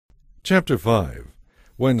Chapter 5.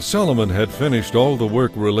 When Solomon had finished all the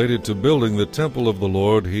work related to building the temple of the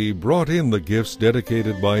Lord, he brought in the gifts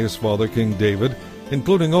dedicated by his father King David,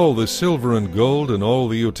 including all the silver and gold and all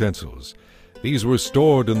the utensils. These were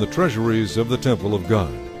stored in the treasuries of the temple of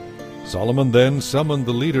God. Solomon then summoned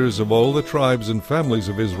the leaders of all the tribes and families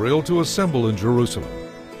of Israel to assemble in Jerusalem.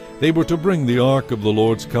 They were to bring the ark of the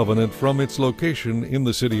Lord's covenant from its location in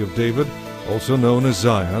the city of David, also known as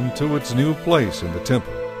Zion, to its new place in the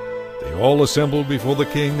temple. They all assembled before the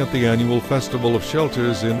king at the annual festival of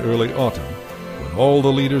shelters in early autumn. When all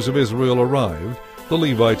the leaders of Israel arrived, the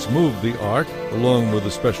Levites moved the ark, along with the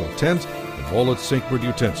special tent and all its sacred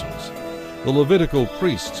utensils. The Levitical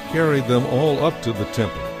priests carried them all up to the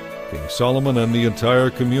temple. King Solomon and the entire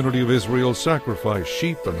community of Israel sacrificed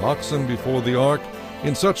sheep and oxen before the ark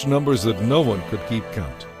in such numbers that no one could keep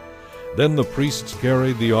count. Then the priests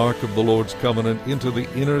carried the ark of the Lord's covenant into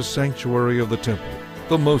the inner sanctuary of the temple,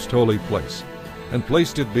 the most holy place, and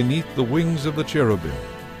placed it beneath the wings of the cherubim.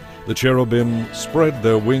 The cherubim spread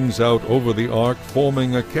their wings out over the ark,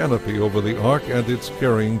 forming a canopy over the ark and its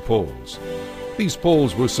carrying poles. These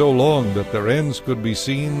poles were so long that their ends could be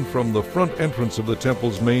seen from the front entrance of the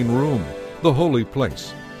temple's main room, the holy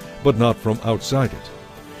place, but not from outside it.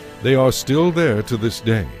 They are still there to this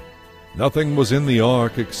day. Nothing was in the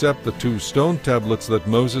ark except the 2 stone tablets that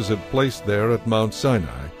Moses had placed there at Mount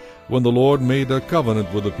Sinai, when the Lord made a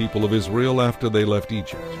covenant with the people of Israel after they left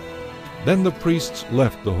Egypt. Then the priests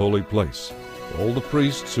left the holy place. All the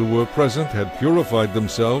priests who were present had purified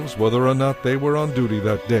themselves, whether or not they were on duty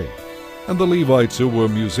that day. And the Levites who were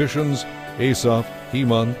musicians, Asaph,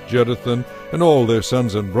 Heman, Jeduthun, and all their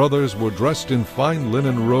sons and brothers were dressed in fine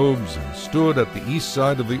linen robes and stood at the east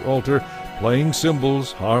side of the altar, playing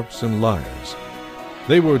cymbals, harps, and lyres.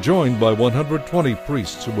 They were joined by 120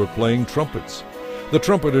 priests who were playing trumpets. The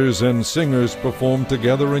trumpeters and singers performed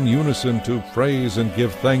together in unison to praise and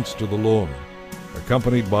give thanks to the Lord.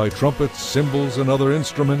 Accompanied by trumpets, cymbals, and other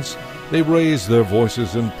instruments, they raised their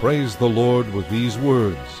voices and praised the Lord with these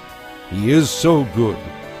words, "He is so good.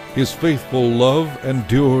 His faithful love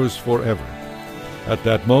endures forever." At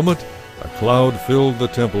that moment, a cloud filled the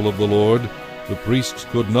temple of the Lord. The priests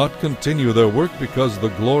could not continue their work because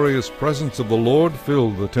the glorious presence of the Lord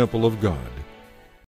filled the temple of God.